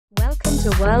to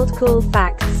World Cool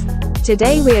Facts.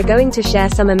 Today we are going to share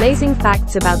some amazing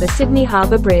facts about the Sydney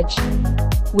Harbour Bridge.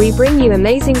 We bring you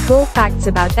amazing cool facts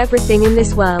about everything in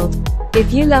this world.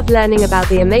 If you love learning about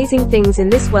the amazing things in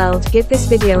this world, give this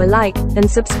video a like, and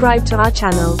subscribe to our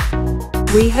channel.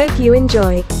 We hope you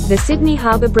enjoy. The Sydney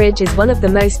Harbour Bridge is one of the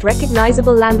most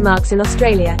recognisable landmarks in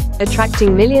Australia,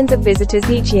 attracting millions of visitors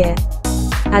each year.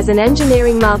 As an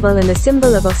engineering marvel and a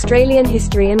symbol of Australian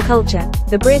history and culture,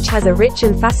 the bridge has a rich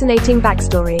and fascinating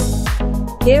backstory.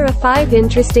 Here are 5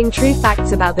 interesting true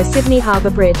facts about the Sydney Harbour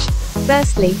Bridge.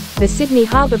 Firstly, the Sydney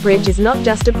Harbour Bridge is not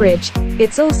just a bridge,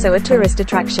 it's also a tourist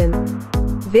attraction.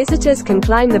 Visitors can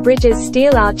climb the bridge's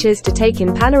steel arches to take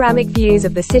in panoramic views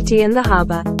of the city and the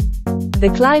harbour.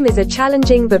 The climb is a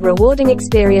challenging but rewarding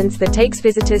experience that takes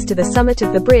visitors to the summit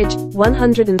of the bridge,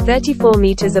 134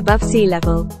 meters above sea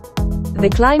level. The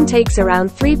climb takes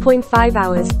around 3.5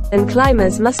 hours, and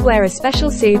climbers must wear a special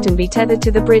suit and be tethered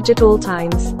to the bridge at all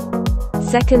times.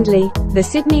 Secondly, the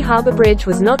Sydney Harbour Bridge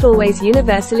was not always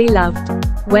universally loved.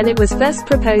 When it was first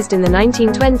proposed in the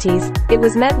 1920s, it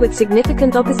was met with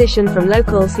significant opposition from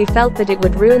locals who felt that it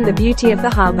would ruin the beauty of the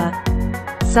harbour.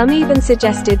 Some even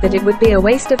suggested that it would be a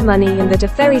waste of money and that a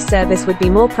ferry service would be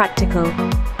more practical.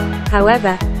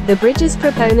 However, the bridge's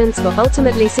proponents were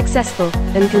ultimately successful,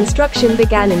 and construction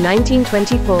began in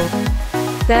 1924.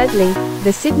 Thirdly,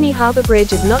 the Sydney Harbour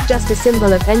Bridge is not just a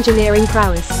symbol of engineering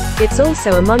prowess, it's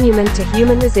also a monument to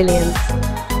human resilience.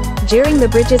 During the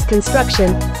bridge's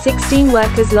construction, 16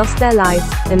 workers lost their lives,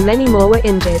 and many more were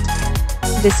injured.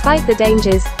 Despite the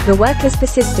dangers, the workers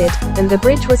persisted, and the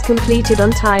bridge was completed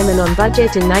on time and on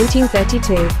budget in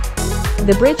 1932.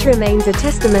 The bridge remains a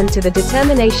testament to the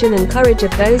determination and courage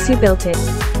of those who built it.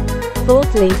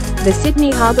 Fourthly, the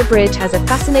Sydney Harbour Bridge has a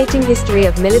fascinating history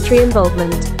of military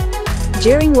involvement.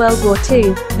 During World War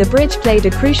II, the bridge played a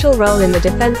crucial role in the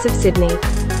defence of Sydney.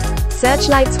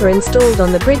 Searchlights were installed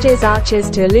on the bridge's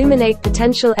arches to illuminate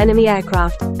potential enemy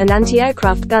aircraft, and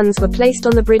anti-aircraft guns were placed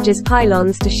on the bridge's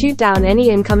pylons to shoot down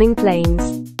any incoming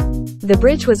planes. The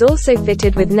bridge was also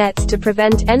fitted with nets to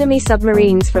prevent enemy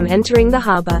submarines from entering the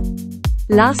harbour.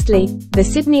 Lastly, the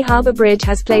Sydney Harbour Bridge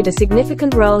has played a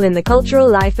significant role in the cultural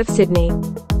life of Sydney.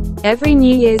 Every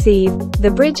New Year's Eve,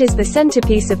 the bridge is the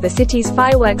centrepiece of the city's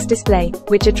fireworks display,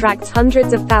 which attracts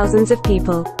hundreds of thousands of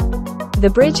people.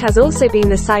 The bridge has also been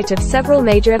the site of several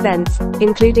major events,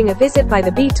 including a visit by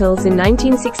the Beatles in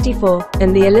 1964,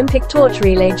 and the Olympic torch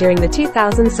relay during the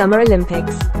 2000 Summer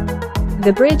Olympics.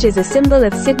 The bridge is a symbol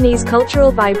of Sydney's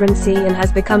cultural vibrancy and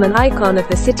has become an icon of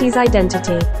the city's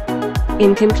identity.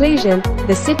 In conclusion,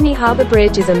 the Sydney Harbour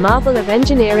Bridge is a marvel of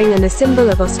engineering and a symbol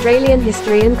of Australian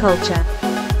history and culture.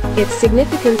 Its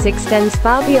significance extends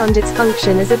far beyond its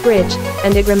function as a bridge,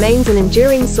 and it remains an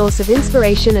enduring source of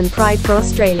inspiration and pride for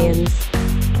Australians.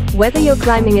 Whether you're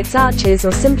climbing its arches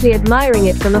or simply admiring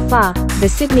it from afar, the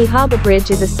Sydney Harbour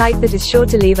Bridge is a sight that is sure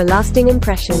to leave a lasting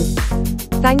impression.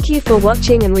 Thank you for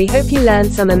watching, and we hope you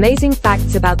learned some amazing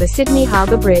facts about the Sydney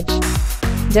Harbour Bridge.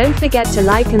 Don't forget to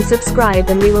like and subscribe,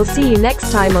 and we will see you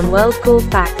next time on World Cool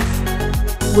Facts.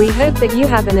 We hope that you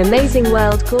have an amazing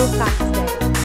World Cool Facts.